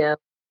playing,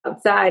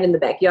 outside in the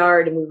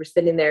backyard. And we were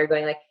sitting there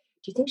going like,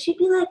 do you think she'd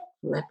be like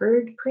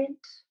leopard print?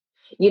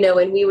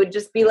 And we would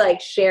just be like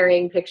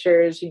sharing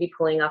pictures. She'd be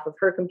pulling off of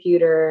her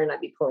computer and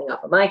I'd be pulling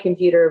off of my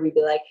computer. We'd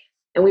be like,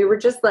 and we were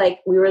just like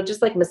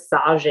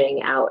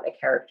massaging out a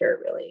character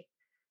really.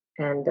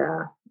 And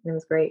it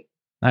was great.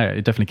 Oh,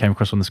 it definitely came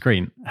across on the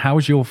screen. How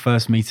was your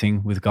first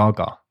meeting with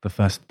Gaga? The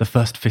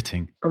first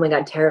fitting? Oh my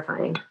God,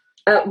 terrifying.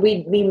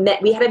 We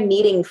had a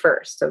meeting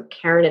first. So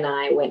Karen and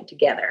I went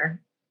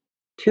together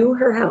to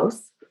her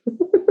house.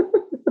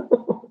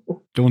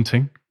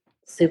 Daunting.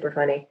 Super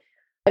funny.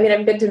 I mean,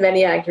 I've been to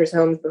many actors'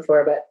 homes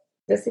before, but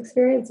this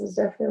experience was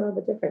definitely a little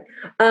bit different.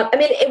 I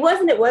mean, it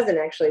wasn't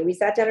actually. We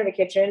sat down in a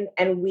kitchen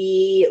and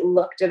we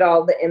looked at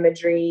all the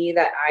imagery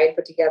that I had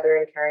put together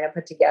and Karen had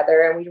put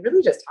together, and we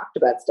really just talked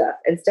about stuff.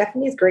 And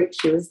Stephanie's great.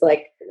 She was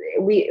like,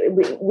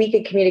 we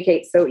could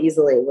communicate so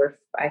easily. We're,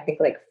 I think,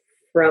 like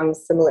from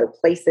similar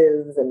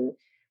places, and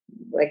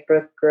like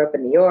both grew up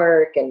in New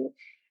York, and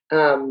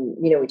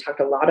we talked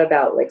a lot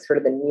about like sort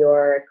of the New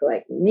York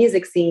like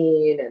music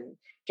scene and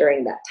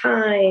during that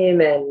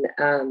time.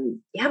 And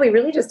we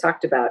really just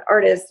talked about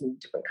artists and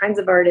different kinds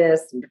of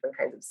artists and different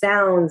kinds of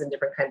sounds and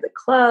different kinds of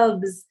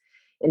clubs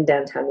in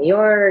downtown New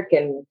York.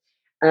 And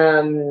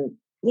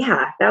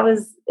that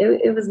was,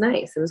 it was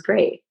nice. It was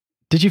great.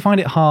 Did you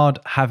find it hard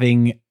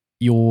having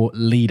your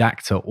lead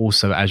actor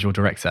also as your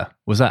director?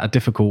 Was that a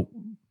difficult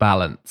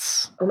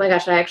balance? Oh my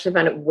gosh, I actually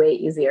found it way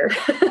easier.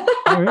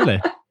 Oh,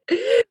 really?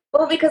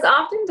 Well, because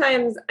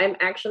oftentimes I'm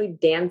actually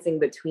dancing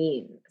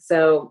between.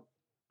 So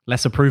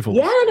less approval.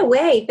 Yeah, in a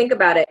way, think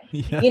about it.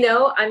 Yeah.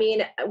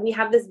 We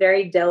have this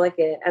very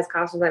delicate, as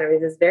costume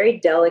designers, this very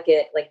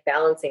delicate like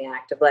balancing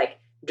act of like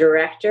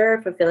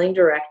director, fulfilling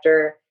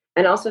director,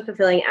 and also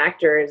fulfilling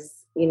actors,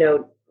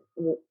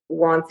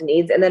 wants and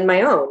needs, and then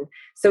my own.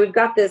 So we've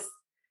got this,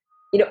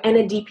 and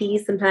a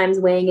DP sometimes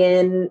weighing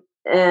in,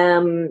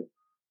 and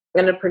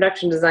a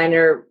production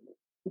designer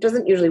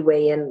doesn't usually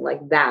weigh in like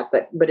that,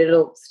 but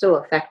it'll still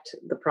affect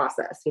the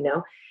process,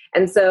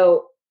 And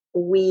so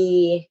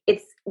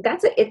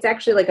it's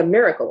actually like a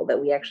miracle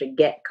that we actually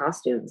get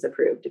costumes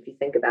approved. If you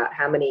think about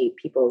how many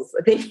people's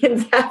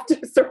opinions have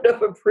to sort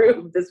of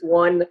approve this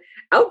one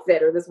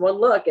outfit or this one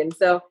look. And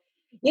so,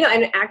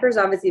 and actors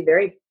obviously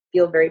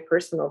feel very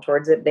personal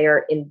towards it. They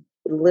are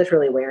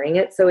literally wearing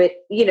it. So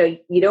you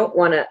don't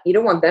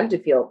want them to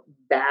feel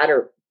bad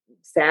or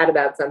sad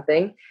about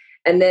something.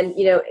 And then,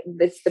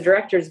 it's the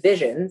director's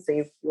vision. So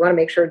you want to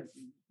make sure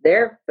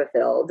they're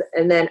fulfilled.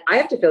 And then I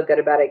have to feel good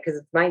about it because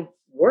it's my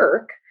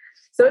work.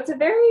 So it's a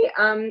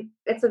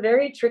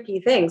very tricky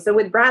thing. So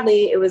with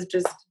Bradley, it was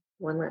just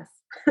one less.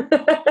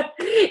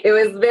 It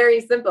was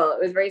very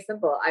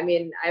simple. I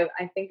mean,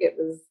 I think it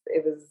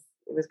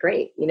was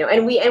great,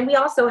 and we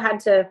also had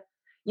to,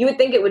 you would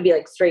think it would be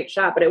like straight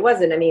shot, but it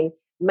wasn't. I mean,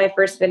 my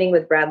first fitting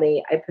with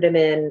Bradley, I put him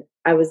in,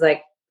 I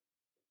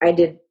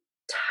did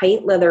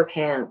tight leather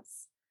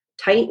pants,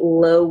 tight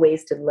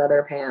low-waisted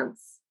leather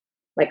pants,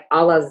 like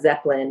a la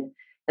Zeppelin,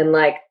 and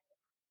like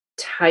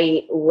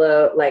tight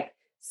low, like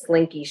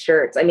slinky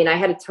shirts. I mean, I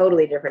had a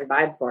totally different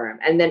vibe for him.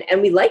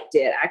 And we liked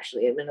it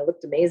actually. I mean, it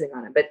looked amazing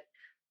on him, but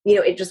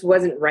it just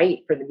wasn't right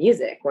for the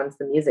music once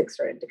the music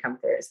started to come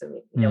through. So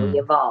we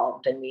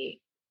evolved and we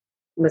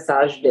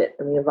massaged it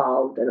and we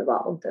evolved and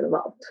evolved and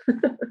evolved.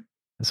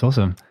 That's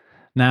awesome.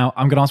 Now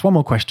I'm going to ask one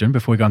more question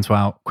before we go into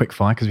our quick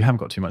fire, because we haven't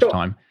got too much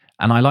time.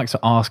 And I like to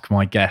ask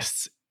my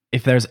guests,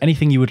 if there's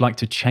anything you would like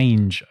to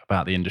change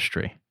about the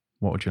industry,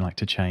 what would you like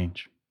to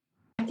change?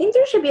 I think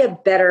there should be a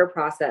better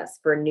process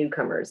for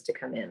newcomers to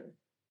come in.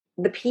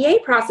 The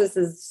PA process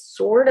is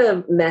sort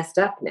of messed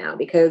up now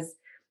because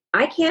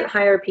I can't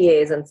hire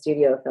PAs on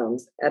studio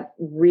films,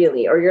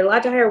 really, or you're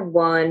allowed to hire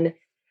one,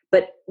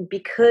 but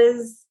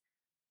because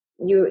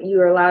you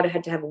are allowed to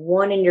have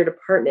one in your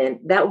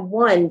department, that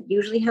one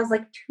usually has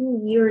like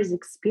 2 years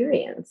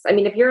experience. I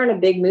mean, if you're on a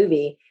big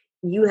movie,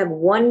 you have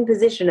one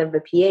position of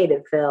the PA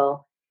to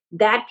fill.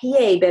 That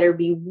PA better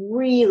be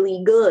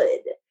really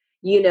good.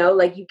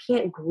 Like you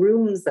can't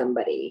groom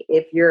somebody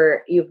if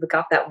you've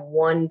got that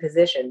one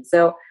position.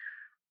 So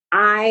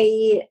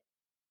I,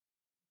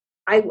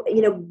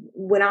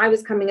 when I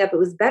was coming up, it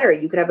was better.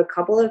 You could have a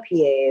couple of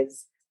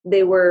PAs.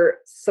 They were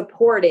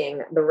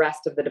supporting the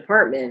rest of the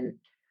department,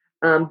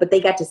 but they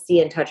got to see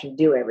and touch and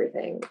do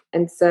everything.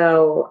 And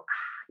so,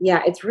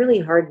 it's really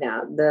hard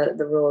now. The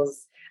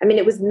rules, I mean,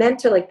 it was meant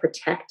to like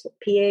protect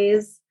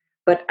PAs,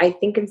 but I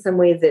think in some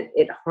ways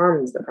it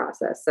harms the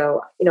process.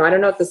 So, I don't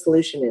know what the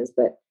solution is,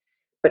 but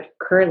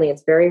currently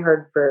it's very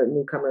hard for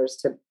newcomers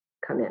to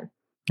come in.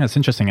 That's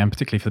interesting, and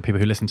particularly for the people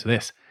who listen to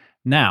this.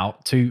 Now,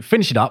 to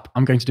finish it up,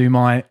 I'm going to do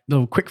my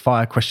little quick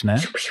fire questionnaire,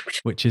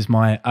 which is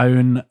my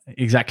own,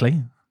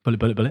 exactly,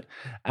 bullet.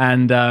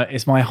 And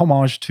it's my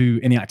homage to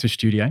In the Actors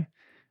Studio,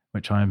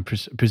 which I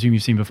presume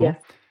you've seen before.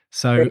 Yeah.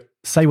 So great.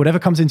 Say whatever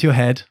comes into your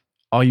head.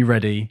 Are you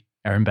ready,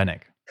 Erin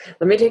Benach?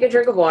 Let me take a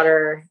drink of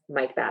water.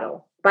 Mike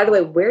Battle. By the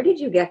way, where did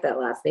you get that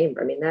last name?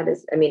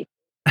 The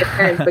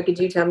parents, but could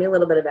you tell me a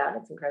little bit about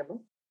it? It's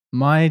incredible.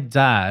 My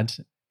dad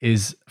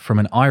is from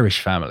an Irish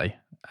family,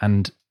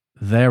 and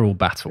they're all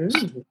battles.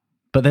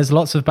 But there's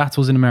lots of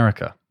battles in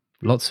America.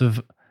 Lots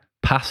of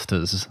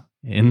pastas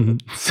in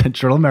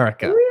Central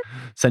America. Oh, yeah.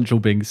 Central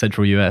being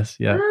Central US,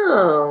 yeah.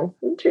 Oh,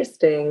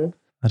 interesting.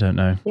 I don't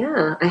know.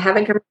 Yeah, I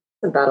haven't come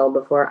across a battle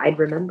before. I'd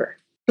remember.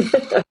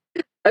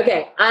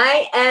 Okay,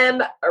 I am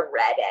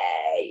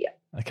ready.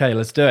 Okay,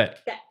 let's do it.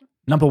 Okay.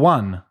 Number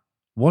 1.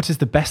 What is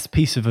the best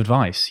piece of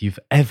advice you've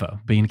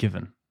ever been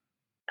given?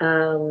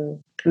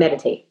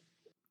 Meditate.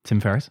 Tim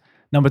Ferriss.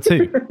 Number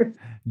 2.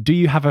 Do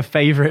you have a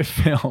favorite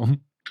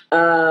film?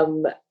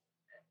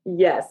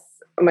 Yes.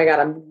 Oh my God,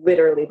 I'm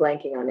literally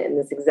blanking on it in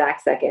this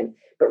exact second.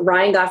 But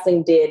Ryan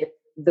Gosling did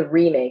the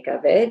remake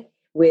of it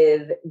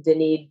with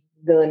Denis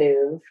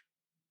Villeneuve.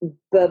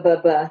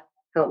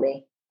 Help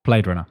me.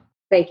 Blade Runner.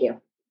 Thank you.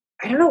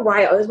 I don't know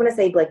why I always want to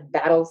say like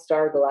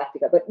Battlestar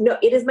Galactica, but no,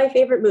 it is my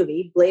favorite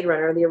movie, Blade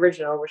Runner, the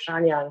original with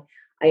Sean Young.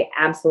 I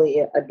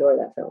absolutely adore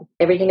that film.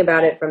 Everything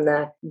about it, from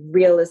the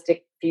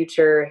realistic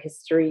future,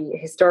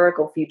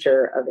 historical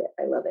future of it.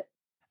 I love it.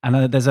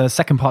 And there's a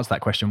second part to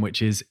that question,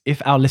 which is,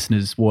 if our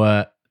listeners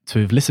were to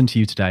have listened to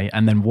you today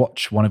and then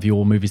watch one of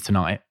your movies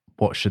tonight,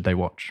 what should they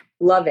watch?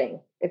 Loving.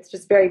 It's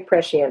just very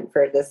prescient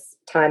for this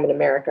time in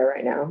America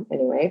right now,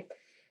 anyway.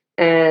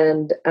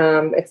 And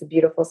it's a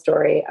beautiful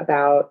story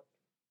about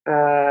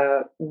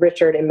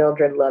Richard and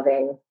Mildred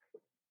Loving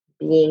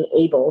being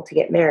able to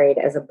get married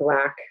as a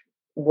Black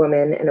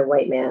woman and a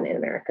white man in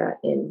America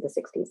in the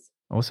 60s.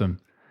 Awesome.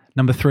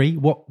 Number 3,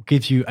 what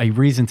gives you a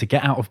reason to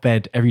get out of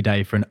bed every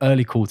day for an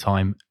early call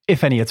time,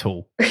 if any at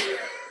all?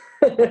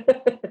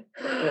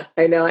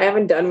 I know. I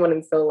haven't done one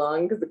in so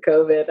long because of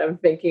COVID. I'm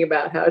thinking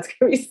about how it's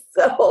going to be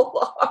so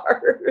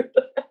hard.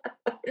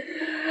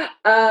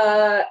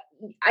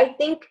 I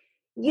think,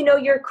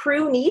 your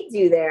crew needs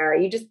you there.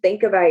 You just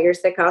think about your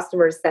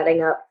customers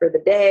setting up for the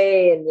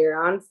day and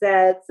you're on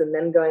sets and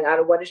then going out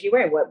of what is she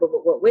wearing? What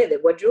with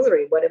it? What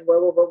jewelry? What's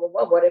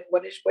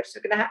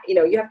going to happen?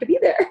 You have to be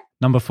there.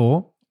 Number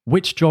 4,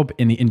 which job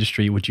in the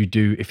industry would you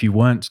do if you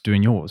weren't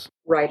doing yours?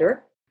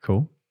 Writer.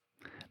 Cool.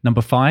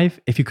 Number 5,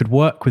 if you could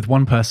work with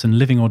one person,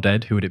 living or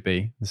dead, who would it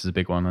be? This is a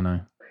big one, I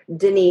know.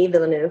 Denis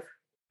Villeneuve.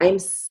 I'm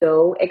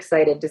so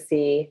excited to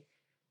see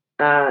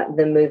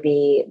the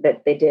movie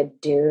that they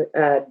did,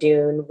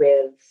 Dune,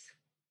 with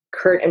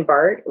Kurt and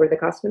Bart were the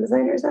costume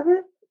designers of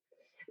it.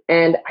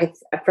 And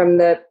from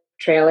the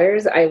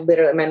trailers,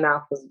 my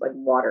mouth was like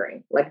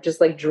watering,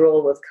 just like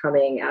drool was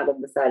coming out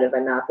of the side of my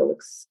mouth. It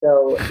looks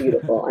so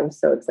beautiful. I'm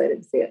so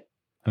excited to see it.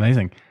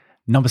 Amazing.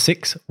 Number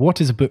 6, what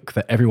is a book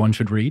that everyone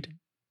should read?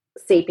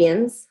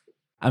 Sapiens.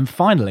 And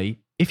finally,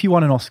 if you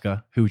won an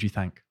Oscar, who would you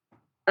thank?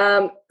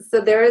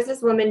 So there is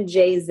this woman,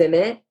 Jay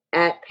Zimmett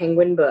at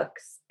Penguin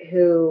Books,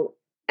 who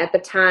at the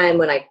time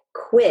when I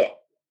quit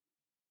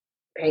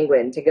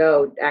Penguin to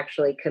go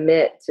actually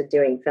commit to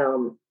doing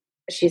film,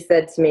 she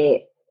said to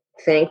me,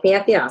 thank me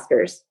at the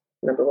Oscars,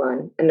 number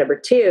 1. And number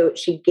 2,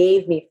 she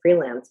gave me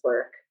freelance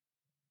work,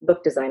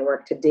 book design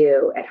work to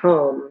do at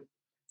home.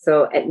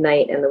 So at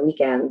night and the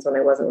weekends when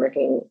I wasn't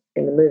working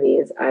in the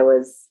movies, I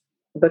was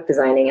book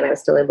designing and I was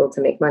still able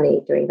to make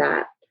money doing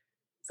that.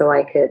 So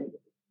I could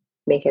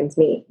make ends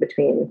meet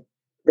between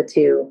the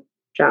 2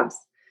 jobs.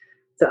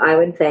 So I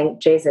would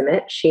thank Jay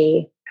Zimmett.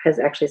 She has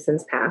actually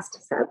since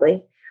passed,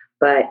 sadly,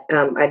 but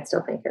I'd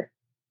still thank her.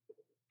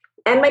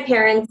 And my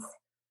parents,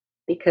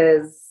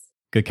 because...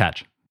 Good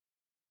catch.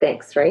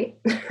 Thanks, right?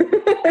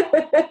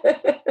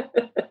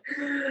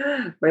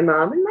 My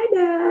mom and my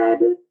dad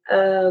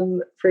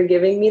for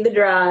giving me the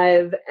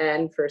drive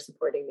and for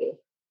supporting me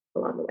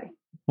along the way.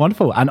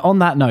 Wonderful. And on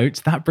that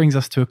note, that brings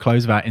us to a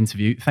close of our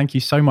interview. Thank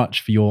you so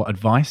much for your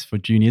advice for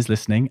juniors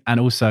listening and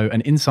also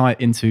an insight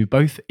into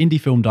both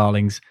indie film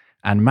darlings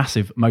and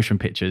massive motion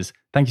pictures.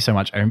 Thank you so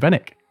much, Erin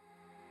Benach.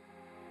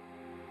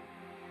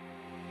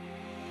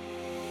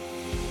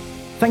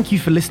 Thank you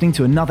for listening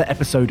to another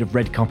episode of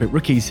Red Carpet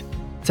Rookies.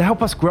 To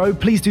help us grow,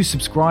 please do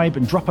subscribe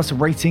and drop us a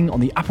rating on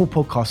the Apple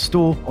Podcast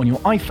Store on your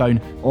iPhone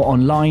or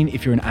online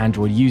if you're an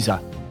Android user.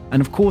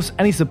 And of course,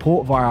 any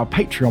support via our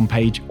Patreon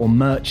page or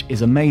merch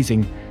is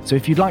amazing. So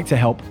if you'd like to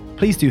help,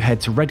 please do head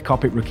to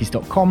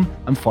redcarpetrookies.com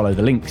and follow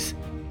the links.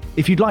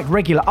 If you'd like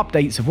regular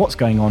updates of what's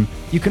going on,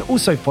 you can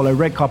also follow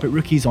Red Carpet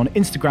Rookies on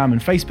Instagram and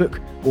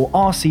Facebook or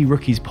RC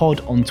Rookies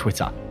Pod on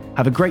Twitter.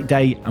 Have a great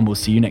day and we'll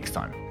see you next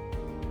time.